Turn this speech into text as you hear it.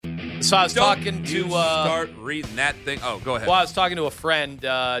So I was talking to... start reading that thing. Oh, go ahead. Well, I was talking to a friend,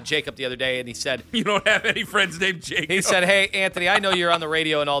 Jacob, the other day, and he said... You don't have any friends named Jacob. He said, hey, Anthony, I know you're on the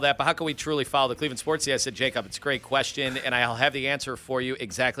radio and all that, but how can we truly follow the Cleveland sports scene? I said, Jacob, it's a great question, and I'll have the answer for you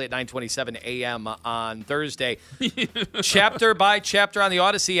exactly at 9:27 a.m. on Thursday. Chapter by chapter on the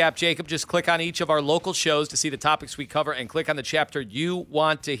Odyssey app, Jacob, just click on each of our local shows to see the topics we cover and click on the chapter you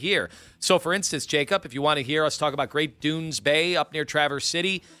want to hear. So, for instance, Jacob, if you want to hear us talk about Great Dunes Bay up near Traverse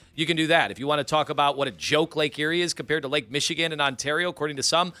City, you can do that. If you want to talk about what a joke Lake Erie is compared to Lake Michigan and Ontario, according to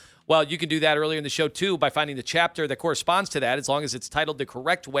some, well, you can do that earlier in the show, too, by finding the chapter that corresponds to that, as long as it's titled the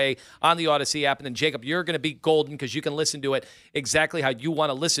correct way on the Odyssey app. And then, Jacob, you're going to be golden because you can listen to it exactly how you want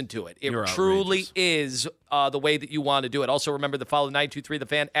to listen to it. It truly is the way that you want to do it. Also, remember to follow 923 The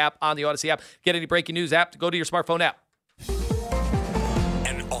Fan app on the Odyssey app. Get any breaking news app to go to your smartphone app.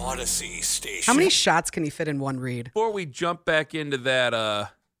 An Odyssey station. How many shots can you fit in one read? Before we jump back into that,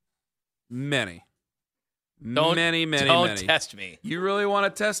 many. Don't test me. You really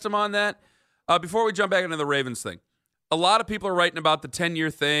want to test him on that? Before we jump back into the Ravens thing, a lot of people are writing about the 10-year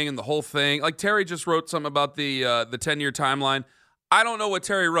thing and the whole thing. Like Terry just wrote something about the 10-year timeline. I don't know what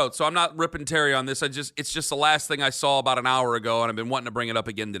Terry wrote, so I'm not ripping Terry on this. It's just the last thing I saw about an hour ago, and I've been wanting to bring it up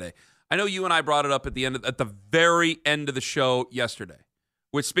again today. I know you and I brought it up at the very end of the show yesterday.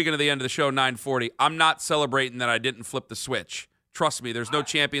 Which, speaking of the end of the show, 9:40, I'm not celebrating that I didn't flip the switch. Trust me, there's no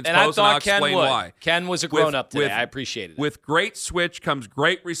champions pose, and I'll explain why. Ken was a grown-up today. I appreciated it. With great switch comes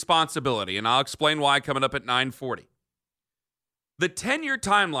great responsibility, and I'll explain why coming up at 9:40. The 10-year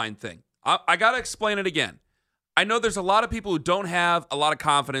timeline thing, I got to explain it again. I know there's a lot of people who don't have a lot of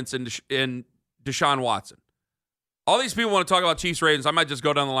confidence in Deshaun Watson. All these people want to talk about Chiefs Ravens. I might just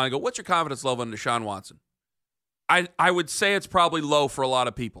go down the line and go, what's your confidence level in Deshaun Watson? I would say it's probably low for a lot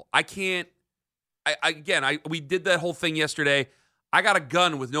of people. We did that whole thing yesterday. I got a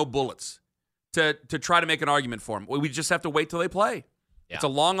gun with no bullets to try to make an argument for him. We just have to wait till they play. Yeah. It's a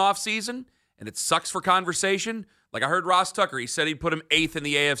long off season, and it sucks for conversation. Like I heard Ross Tucker, he said he'd put him 8th in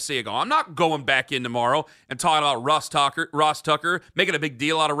the AFC. I go, I'm not going back in tomorrow and talking about Ross Tucker, making a big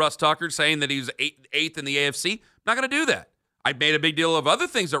deal out of Russ Tucker, saying that he was 8th in the AFC. I'm not going to do that. I made a big deal of other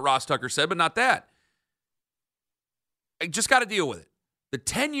things that Ross Tucker said, but not that. I just got to deal with it. The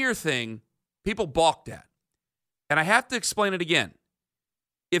 10-year thing, people balked at. And I have to explain it again.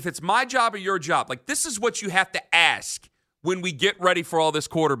 If it's my job or your job, like this is what you have to ask when we get ready for all this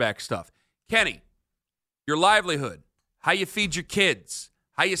quarterback stuff. Kenny, your livelihood, how you feed your kids,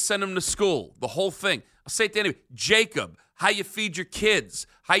 how you send them to school, the whole thing. I'll say it to anybody. Jacob, how you feed your kids,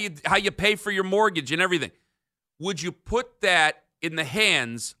 how you pay for your mortgage and everything. Would you put that in the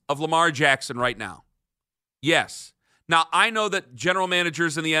hands of Lamar Jackson right now? Yes. Now, I know that general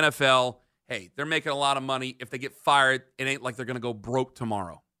managers in the NFL, hey, they're making a lot of money. If they get fired, it ain't like they're going to go broke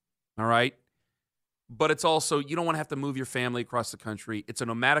tomorrow. All right? But it's also, you don't want to have to move your family across the country. It's a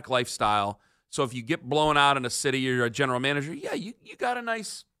nomadic lifestyle. So if you get blown out in a city, you're a general manager, yeah, you got a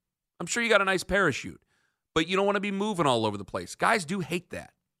nice, I'm sure you got a nice parachute. But you don't want to be moving all over the place. Guys do hate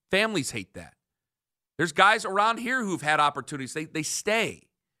that. Families hate that. There's guys around here who've had opportunities. They stay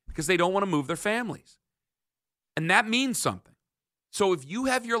because they don't want to move their families. And that means something. So if you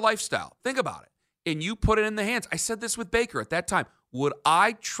have your lifestyle, think about it, and you put it in the hands. I said this with Baker at that time. Would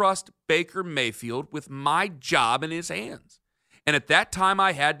I trust Baker Mayfield with my job in his hands? And at that time,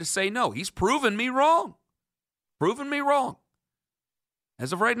 I had to say no. He's proven me wrong. Proven me wrong.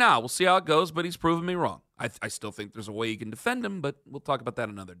 As of right now, we'll see how it goes, but he's proven me wrong. I still think there's a way you can defend him, but we'll talk about that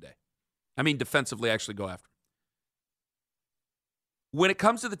another day. I mean, defensively, actually go after him. When it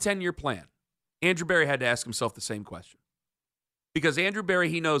comes to the 10-year plan, Andrew Berry had to ask himself the same question. Because Andrew Berry,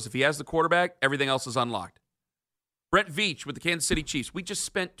 he knows if he has the quarterback, everything else is unlocked. Brett Veach with the Kansas City Chiefs, we just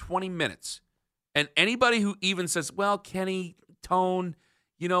spent 20 minutes. And anybody who even says, well, Kenny, Tone,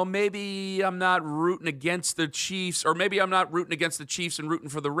 maybe I'm not rooting against the Chiefs, or maybe I'm not rooting against the Chiefs and rooting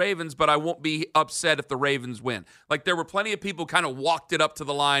for the Ravens, but I won't be upset if the Ravens win. Like there were plenty of people kind of walked it up to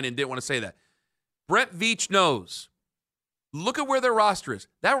the line and didn't want to say that. Brett Veach knows. Look at where their roster is.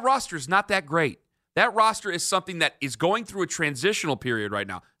 That roster is not that great. That roster is something that is going through a transitional period right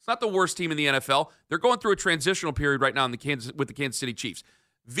now. It's not the worst team in the NFL. They're going through a transitional period right now with the Kansas City Chiefs.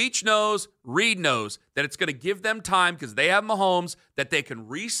 Veach knows, Reed knows that it's going to give them time because they have Mahomes, that they can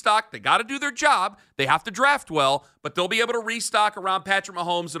restock. They got to do their job. They have to draft well, but they'll be able to restock around Patrick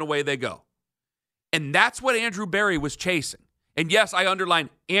Mahomes and away they go. And that's what Andrew Berry was chasing. And yes, I underline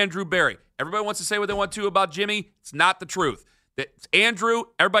Andrew Berry. Everybody wants to say what they want to about Jimmy. It's not the truth. It's Andrew,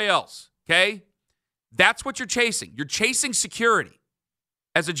 everybody else, okay? That's what you're chasing. You're chasing security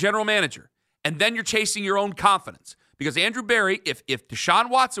as a general manager, and then you're chasing your own confidence Because Andrew Berry, if Deshaun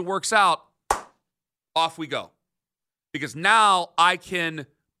Watson works out, off we go. Because now I can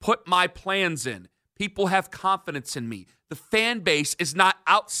put my plans in. People have confidence in me. The fan base is not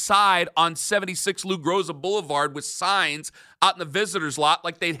outside on 76 Lou Groza Boulevard with signs out in the visitors lot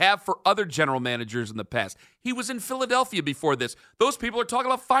like they'd have for other general managers in the past. He was in Philadelphia before this. Those people are talking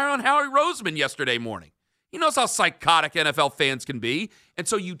about firing on Howie Roseman yesterday morning. He knows how psychotic NFL fans can be. And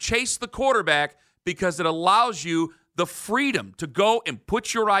so you chase the quarterback because it allows you the freedom to go and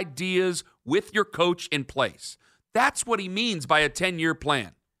put your ideas with your coach in place. That's what he means by a 10-year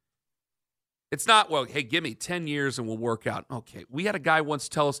plan. It's not, well, hey, give me 10 years and we'll work out. Okay, we had a guy once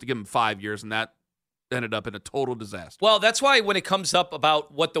tell us to give him 5 years, and that ended up in a total disaster. Well, that's why when it comes up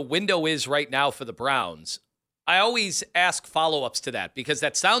about what the window is right now for the Browns, I always ask follow-ups to that because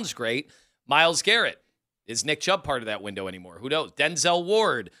that sounds great. Myles Garrett. Is Nick Chubb part of that window anymore? Who knows? Denzel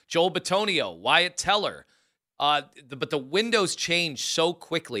Ward, Joel Bitonio, Wyatt Teller. But the windows change so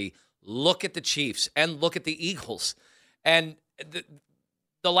quickly. Look at the Chiefs and look at the Eagles. And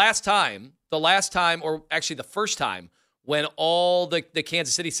the last time, or actually the first time when all the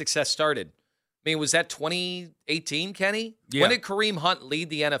Kansas City success started, I mean, was that 2018, Kenny? Yeah. When did Kareem Hunt lead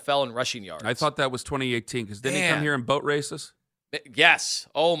the NFL in rushing yards? I thought that was 2018 because didn't he come here in boat races? Yes.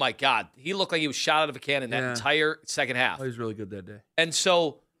 Oh, my God. He looked like he was shot out of a cannon that entire second half. Oh, he was really good that day. And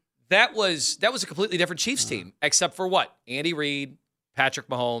so that was a completely different Chiefs team, except for what? Andy Reid, Patrick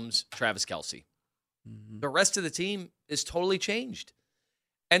Mahomes, Travis Kelce. Mm-hmm. The rest of the team is totally changed.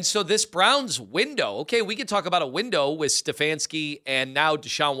 And so this Browns window, okay, we could talk about a window with Stefanski and now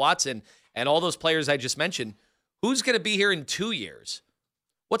Deshaun Watson and all those players I just mentioned. Who's going to be here in 2 years?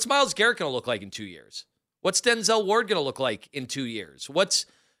 What's Myles Garrett going to look like in 2 years? What's Denzel Ward going to look like in 2 years? What's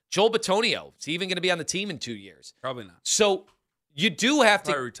Joel Bitonio? Is he even going to be on the team in 2 years? Probably not. So you do have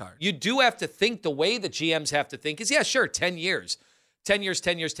to retired. You do have to think the way the GMs have to think is, yeah, sure, 10 years. 10 years.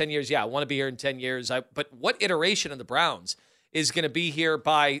 Yeah, I want to be here in 10 years. But what iteration of the Browns is going to be here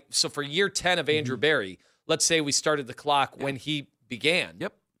so for year 10 of Andrew Berry, let's say we started the clock when he began.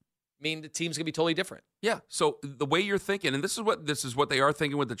 Yep. I mean, the team's going to be totally different. Yeah. So the way you're thinking, and this is what they are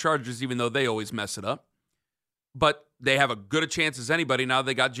thinking with the Chargers, even though they always mess it up. But they have a good a chance as anybody now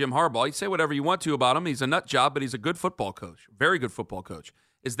they got Jim Harbaugh. You say whatever you want to about him. He's a nut job, but he's a good football coach. Very good football coach.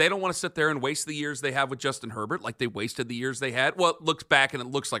 Is they don't want to sit there and waste the years they have with Justin Herbert like they wasted the years they had. Well, it looks back and it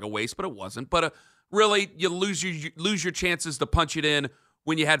looks like a waste, but it wasn't. But really, you lose your chances to punch it in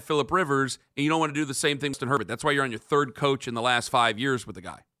when you had Phillip Rivers, and you don't want to do the same thing with Justin Herbert. That's why you're on your third coach in the last 5 years with the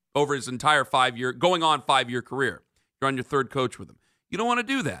guy. Over his entire 5-year career. You're on your third coach with him. You don't want to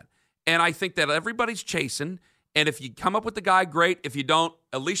do that. And I think that everybody's chasing. And if you come up with the guy, great. If you don't,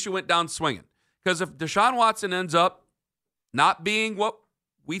 at least you went down swinging. Because if Deshaun Watson ends up not being what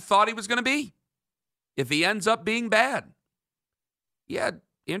we thought he was going to be, if he ends up being bad, yeah,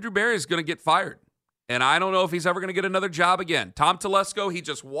 Andrew Berry is going to get fired. And I don't know if he's ever going to get another job again. Tom Telesco, he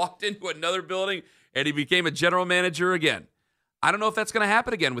just walked into another building and he became a general manager again. I don't know if that's going to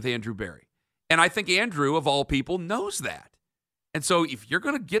happen again with Andrew Berry. And I think Andrew, of all people, knows that. And so if you're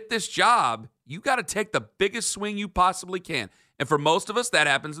going to get this job, you got to take the biggest swing you possibly can. And for most of us, that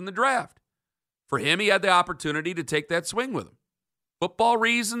happens in the draft. For him, he had the opportunity to take that swing with him. Football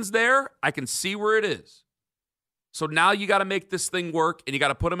reasons there, I can see where it is. So now you got to make this thing work, and you got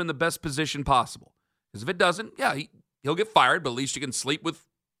to put him in the best position possible. Because if it doesn't, yeah, he'll get fired, but at least you can sleep with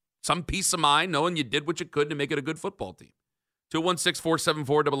some peace of mind knowing you did what you could to make it a good football team.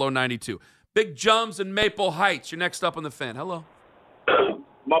 216-474-0092. Big Jums in Maple Heights. You're next up on the Fan. Hello.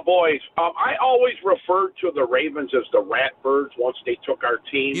 My boys, I always referred to the Ravens as the Ratbirds once they took our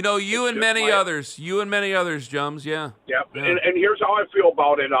team. You know, you and many others, Jums, yeah. Yeah. And here's how I feel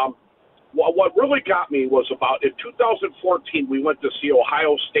about it. What really got me was about in 2014, we went to see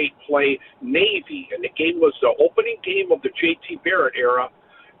Ohio State play Navy, and the game was the opening game of the J.T. Barrett era,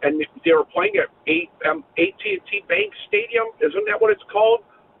 and they were playing at AT&T Bank Stadium. Isn't that what it's called?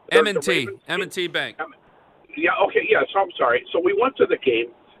 M&T Bank. Yeah, okay, yeah, so I'm sorry. So we went to the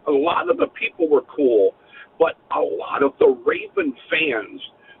game. A lot of the people were cool, but a lot of the Raven fans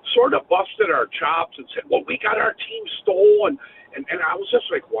sort of busted our chops and said, well, we got our team stolen. And I was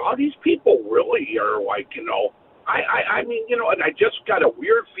just like, wow, these people really are like, I mean, and I just got a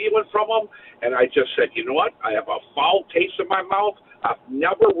weird feeling from them. And I just said, you know what? I have a foul taste in my mouth. I've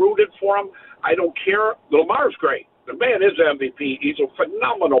never rooted for him. I don't care. Lamar's great. The man is MVP. He's a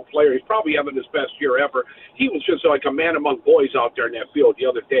phenomenal player. He's probably having his best year ever. He was just like a man among boys out there in that field the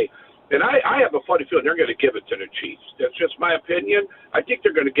other day. And I have a funny feeling they're going to give it to the Chiefs. That's just my opinion. I think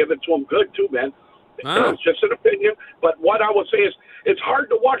they're going to give it to them good, too, man. It's just an opinion. But what I would say is it's hard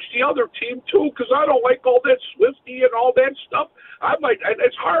to watch the other team, too, because I don't like all that Swifty and all that stuff. And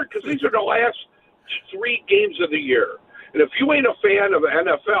it's hard because these are the last 3 games of the year. And if you ain't a fan of the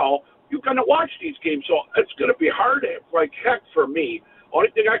NFL, you're going to watch these games. So it's going to be hard, like heck, for me. Only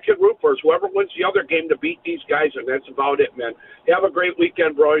thing I can root for is whoever wins the other game to beat these guys, and that's about it, man. Have a great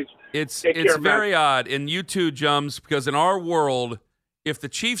weekend, boys. It's very odd, and you too, Jums, because in our world, if the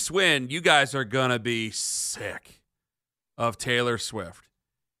Chiefs win, you guys are going to be sick of Taylor Swift.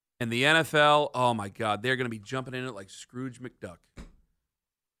 And the NFL, oh, my God, they're going to be jumping in it like Scrooge McDuck.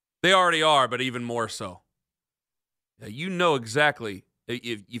 They already are, but even more so. Yeah, you know exactly.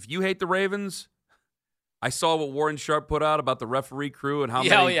 If you hate the Ravens, I saw what Warren Sharp put out about the referee crew and how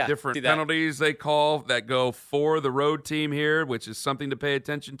many different penalties they call that go for the road team here, which is something to pay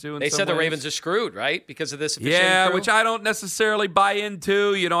attention to. They said the Ravens are screwed, right, because of this officiating crew? Which I don't necessarily buy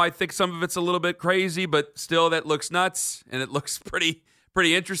into. You know, I think some of it's a little bit crazy, but still that looks nuts, and it looks pretty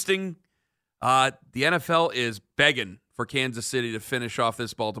interesting. The NFL is begging for Kansas City to finish off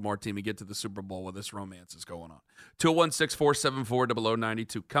this Baltimore team and get to the Super Bowl while this romance is going on.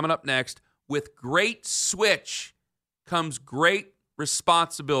 216-474-0092. Coming up next, with great switch comes great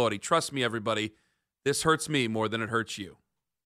responsibility. Trust me, everybody, this hurts me more than it hurts you.